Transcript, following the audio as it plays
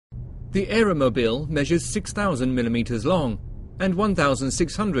The aeromobile measures 6,000 millimeters long and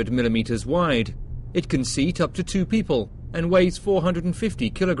 1,600 millimeters wide. It can seat up to 2 people and weighs 450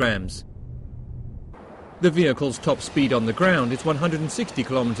 kilograms. The vehicle's top speed on the ground is 160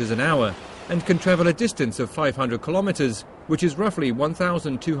 kilometers an hour and can travel a distance of 500 kilometers, which is roughly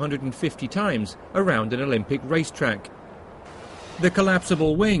 1,250 times around an Olympic racetrack. The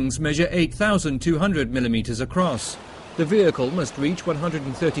collapsible wings measure 8,200 millimeters across. The vehicle must reach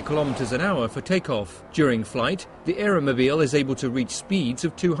 130 kilometers an hour for takeoff. During flight, the aeromobile is able to reach speeds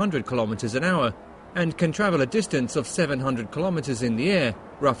of 200 kilometers an hour and can travel a distance of 700 kilometers in the air,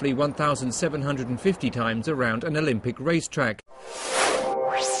 roughly 1,750 times around an Olympic racetrack.